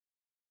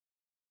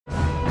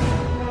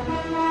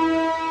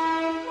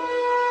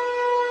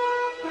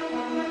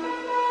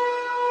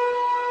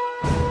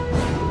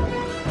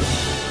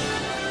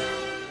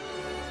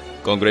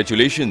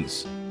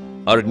Congratulations!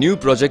 Our new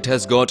project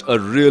has got a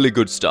really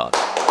good start.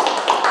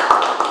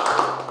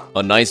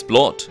 A nice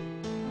plot.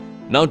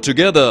 Now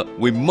together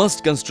we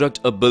must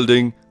construct a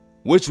building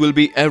which will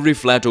be every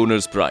flat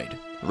owner's pride.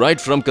 Right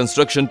from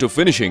construction to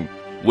finishing,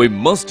 we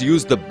must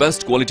use the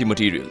best quality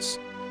materials.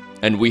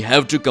 And we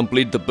have to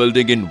complete the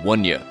building in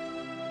 1 year.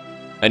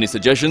 Any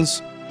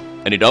suggestions?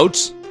 Any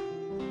doubts?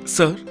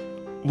 Sir,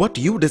 what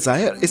you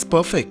desire is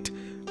perfect.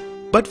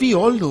 But we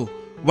all know,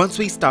 once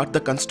we start the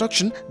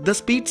construction, the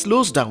speed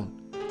slows down.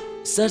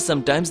 Sir,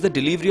 sometimes the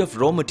delivery of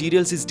raw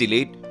materials is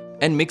delayed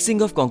and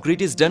mixing of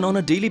concrete is done on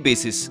a daily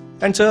basis.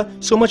 And sir,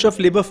 so much of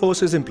labor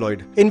force is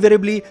employed.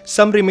 Invariably,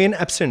 some remain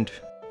absent.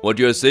 What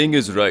you are saying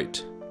is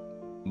right.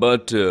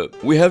 But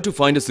we have to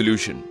find a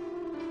solution.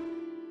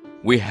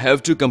 We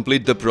have to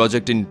complete the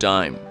project in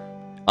time.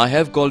 I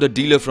have called a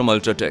dealer from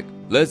ULTRATECH.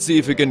 Let's see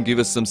if he can give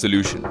us some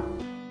solution.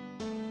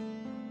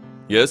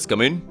 Yes,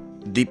 come in.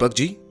 Deepak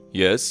ji?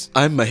 Yes.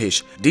 I'm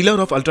Mahesh,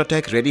 dealer of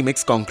ULTRATECH Ready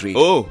Mix Concrete.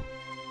 Oh,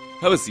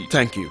 have a seat.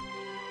 Thank you.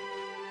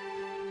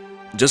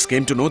 Just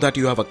came to know that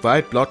you have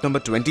acquired plot number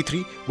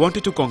 23.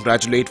 Wanted to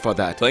congratulate for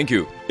that. Thank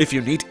you. If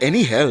you need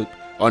any help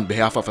on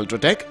behalf of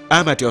ULTRATECH,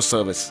 I'm at your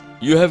service.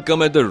 You have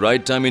come at the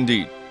right time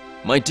indeed.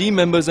 My team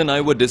members and I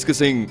were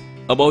discussing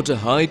about a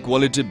high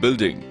quality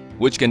building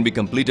which can be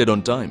completed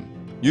on time.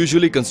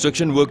 Usually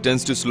construction work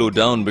tends to slow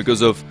down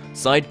because of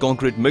site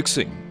concrete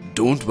mixing.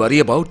 Don't worry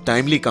about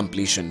timely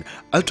completion.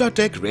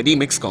 ULTRATECH Ready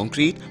Mix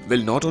Concrete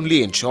will not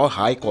only ensure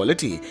high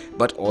quality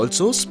but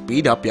also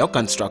speed up your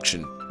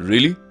construction.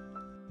 Really?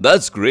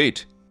 That's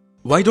great.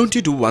 Why don't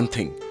you do one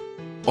thing?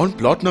 On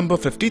plot number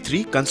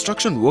 53,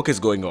 construction work is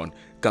going on.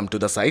 Come to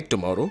the site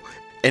tomorrow.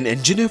 An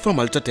engineer from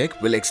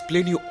ULTRATECH will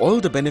explain you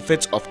all the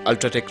benefits of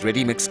ULTRATECH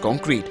Ready Mix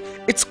Concrete,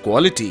 its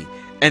quality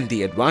and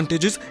the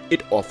advantages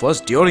it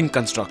offers during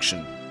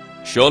construction.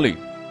 Surely.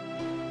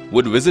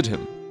 Would visit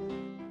him.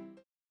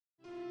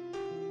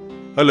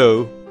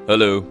 Hello.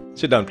 Hello.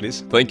 Sit down,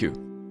 please. Thank you.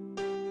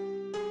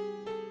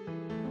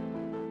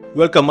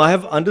 Welcome. I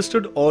have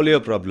understood all your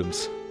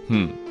problems.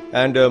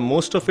 And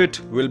most of it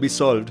will be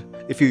solved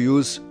if you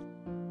use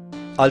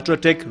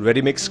ULTRATECH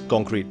Ready Mix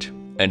Concrete.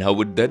 And how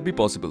would that be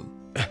possible?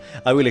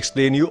 I will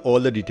explain you all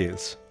the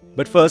details.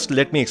 But first,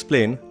 let me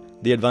explain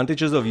the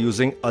advantages of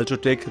using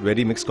ULTRATECH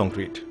Ready Mix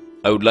Concrete.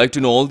 I would like to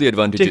know all the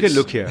advantages. Take a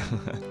look here.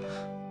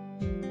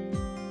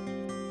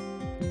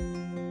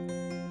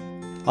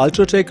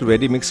 ULTRATECH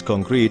Ready Mix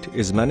Concrete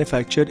is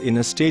manufactured in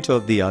a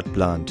state-of-the-art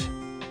plant,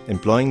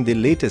 employing the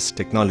latest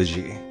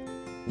technology.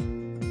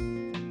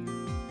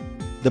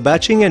 The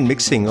batching and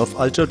mixing of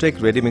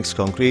ULTRATECH Ready Mix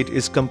Concrete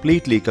is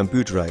completely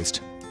computerized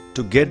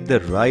to get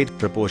the right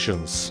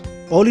proportions.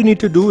 All you need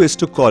to do is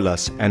to call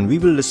us and we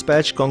will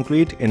dispatch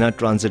concrete in our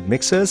transit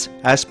mixers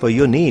as per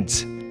your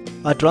needs.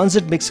 Our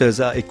transit mixers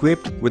are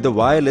equipped with a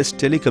wireless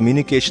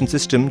telecommunication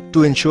system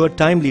to ensure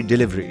timely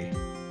delivery.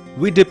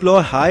 We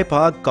deploy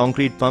high-power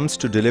concrete pumps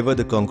to deliver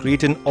the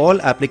concrete in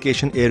all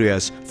application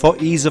areas for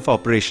ease of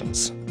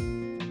operations.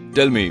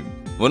 Tell me,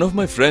 one of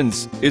my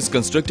friends is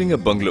constructing a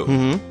bungalow.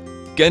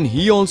 Can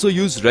he also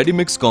use ready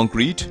mix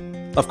concrete?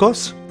 Of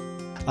course.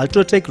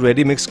 ULTRATECH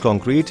Ready Mix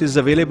Concrete is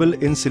available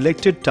in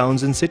selected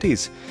towns and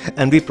cities,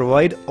 and we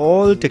provide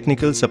all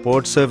technical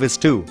support service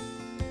too.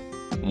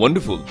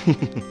 Wonderful.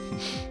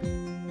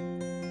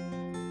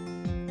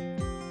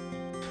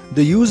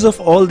 The use of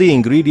all the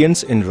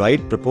ingredients in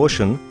right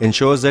proportion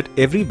ensures that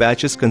every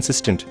batch is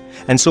consistent,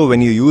 and so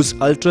when you use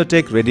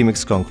ULTRATECH Ready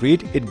Mix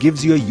Concrete, it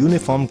gives you a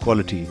uniform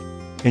quality,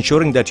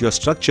 ensuring that your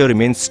structure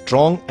remains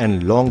strong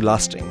and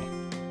long-lasting.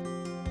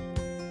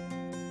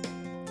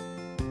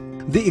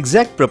 The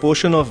exact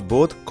proportion of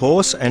both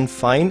coarse and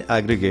fine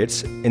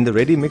aggregates in the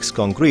ready mix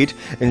concrete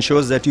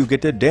ensures that you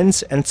get a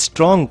dense and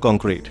strong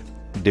concrete,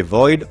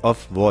 devoid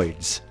of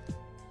voids.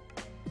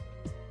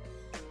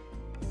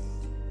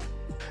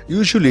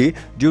 Usually,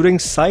 during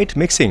site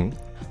mixing,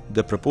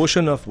 the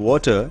proportion of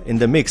water in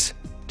the mix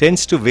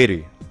tends to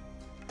vary,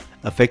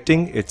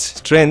 affecting its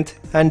strength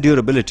and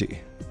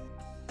durability.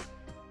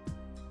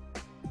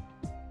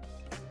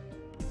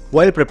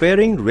 While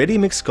preparing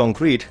ready-mix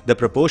concrete, the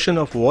proportion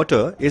of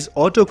water is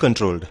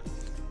auto-controlled,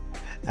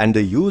 and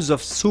the use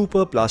of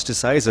super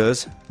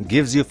plasticizers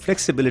gives you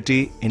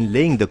flexibility in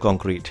laying the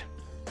concrete.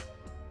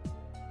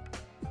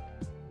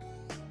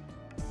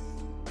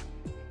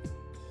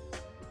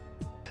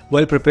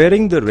 While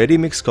preparing the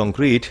ready-mix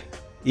concrete,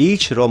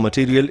 each raw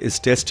material is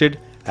tested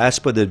as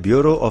per the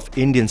Bureau of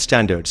Indian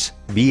Standards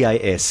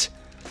 (BIS).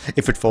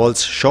 If it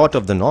falls short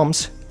of the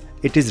norms,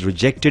 it is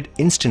rejected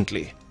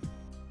instantly.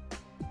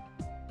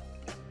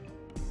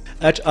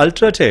 At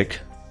ULTRATECH,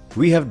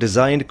 we have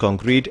designed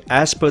concrete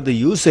as per the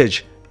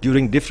usage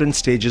during different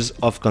stages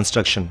of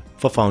construction.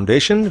 For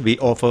foundation, we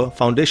offer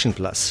Foundation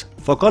Plus.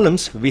 For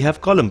columns, we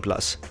have Column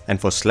Plus. And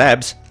for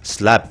slabs,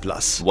 Slab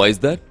Plus. Why is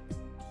that?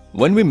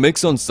 When we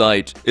mix on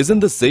site,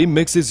 isn't the same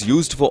mix is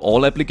used for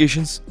all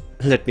applications?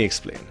 Let me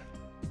explain.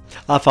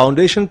 Our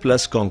Foundation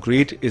Plus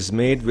concrete is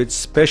made with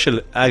special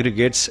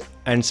aggregates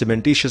and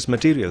cementitious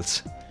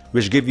materials,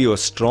 which give you a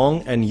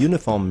strong and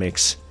uniform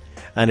mix.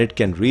 and it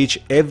can reach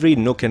every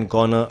nook and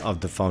corner of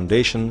the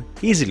foundation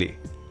easily.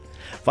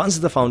 Once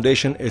the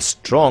foundation is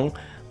strong,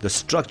 the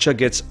structure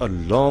gets a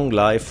long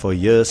life for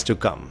years to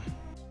come.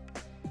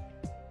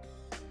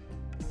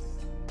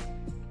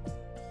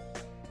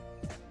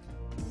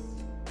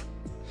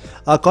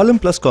 Our column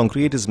plus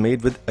concrete is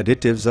made with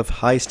additives of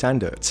high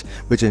standards,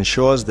 which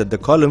ensures that the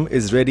column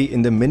is ready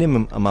in the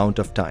minimum amount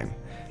of time.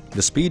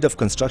 The speed of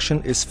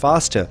construction is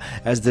faster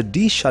as the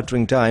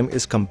de-shuttering time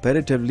is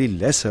comparatively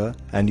lesser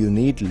and you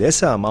need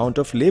lesser amount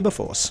of labor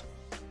force.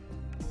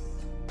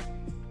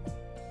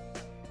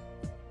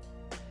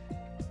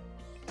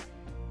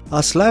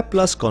 Our slab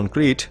plus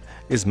concrete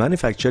is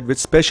manufactured with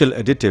special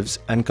additives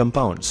and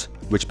compounds,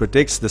 which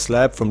protects the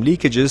slab from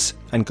leakages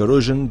and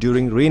corrosion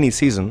during rainy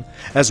season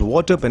as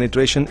water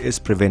penetration is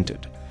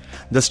prevented.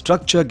 The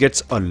structure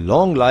gets a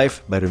long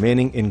life by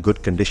remaining in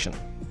good condition.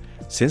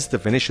 Since the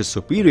finish is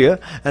superior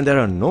and there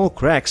are no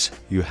cracks,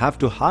 you have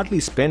to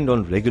hardly spend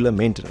on regular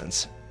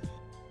maintenance.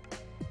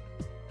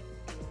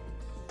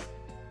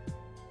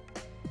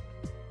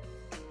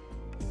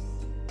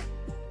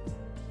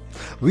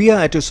 We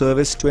are at your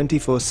service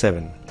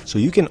 24/7, so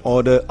you can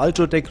order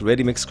ULTRATECH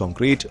Ready Mix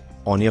Concrete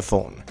on your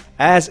phone,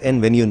 as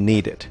and when you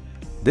need it.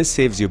 This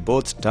saves you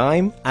both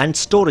time and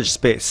storage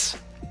space.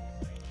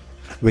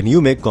 When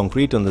you make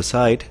concrete on the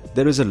site,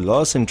 there is a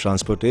loss in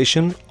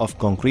transportation of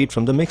concrete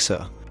from the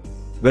mixer,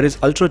 whereas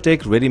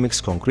ULTRATECH Ready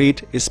Mix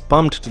Concrete is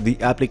pumped to the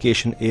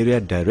application area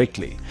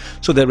directly,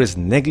 so there is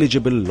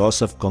negligible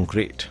loss of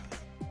concrete.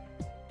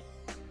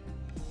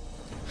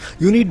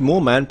 You need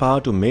more manpower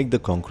to make the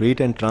concrete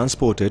and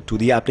transport it to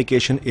the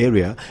application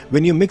area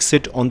when you mix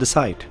it on the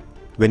site.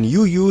 When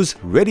you use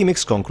ready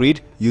mix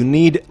concrete, you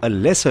need a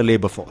lesser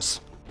labor force.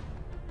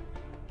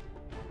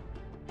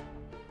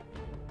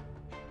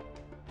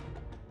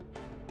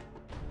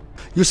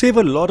 You save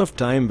a lot of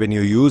time when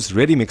you use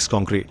ready mix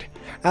concrete,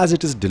 as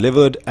it is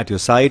delivered at your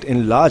site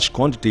in large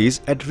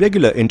quantities at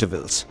regular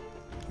intervals.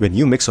 When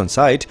you mix on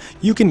site,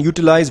 you can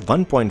utilize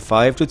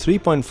 1.5 to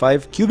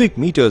 3.5 cubic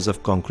meters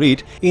of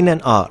concrete in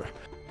an hour.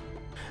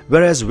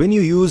 Whereas when you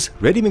use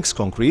ready mix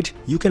concrete,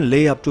 you can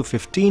lay up to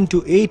 15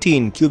 to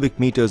 18 cubic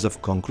meters of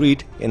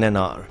concrete in an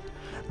hour.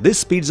 This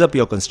speeds up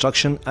your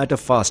construction at a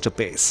faster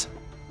pace.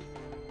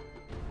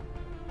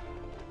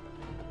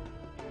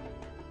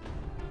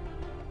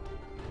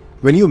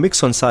 When you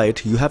mix on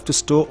site, you have to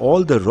store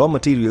all the raw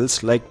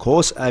materials like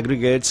coarse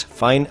aggregates,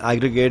 fine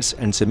aggregates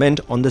and cement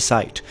on the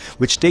site,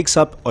 which takes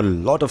up a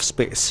lot of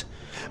space.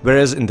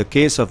 Whereas in the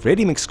case of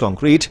ready mix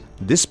concrete,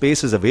 this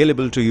space is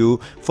available to you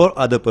for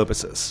other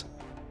purposes.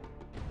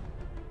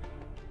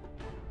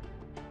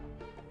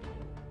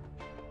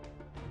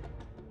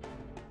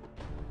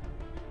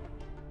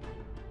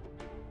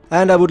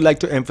 And I would like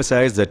to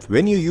emphasize that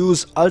when you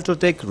use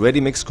ULTRATECH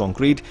Ready Mix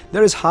Concrete,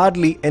 there is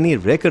hardly any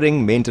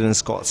recurring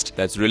maintenance cost,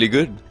 That's really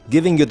good.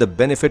 giving you the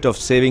benefit of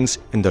savings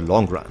in the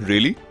long run.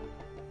 Really?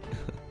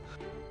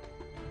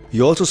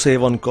 You also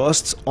save on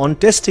costs on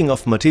testing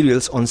of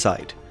materials on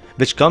site,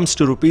 which comes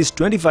to Rs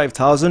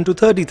 25,000 to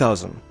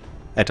 30,000.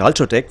 At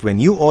ULTRATECH, when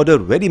you order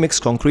Ready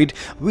Mix Concrete,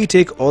 we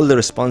take all the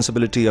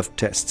responsibility of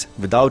tests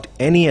without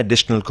any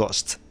additional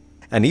costs,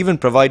 and even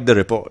provide the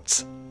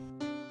reports.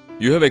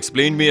 You have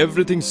explained me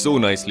everything so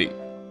nicely.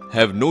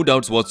 Have no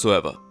doubts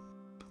whatsoever.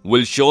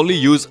 Will surely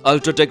use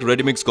ULTRATECH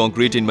Ready Mix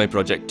Concrete in my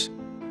project,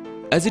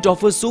 as it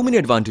offers so many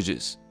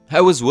advantages.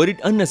 I was worried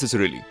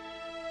unnecessarily.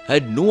 I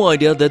had no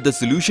idea that the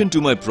solution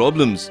to my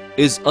problems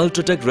is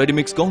ULTRATECH Ready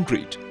Mix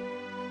Concrete.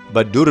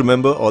 But do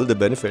remember all the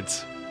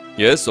benefits.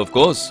 Yes, of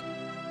course.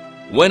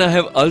 When I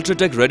have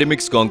ULTRATECH Ready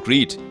Mix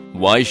Concrete,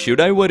 why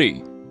should I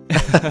worry?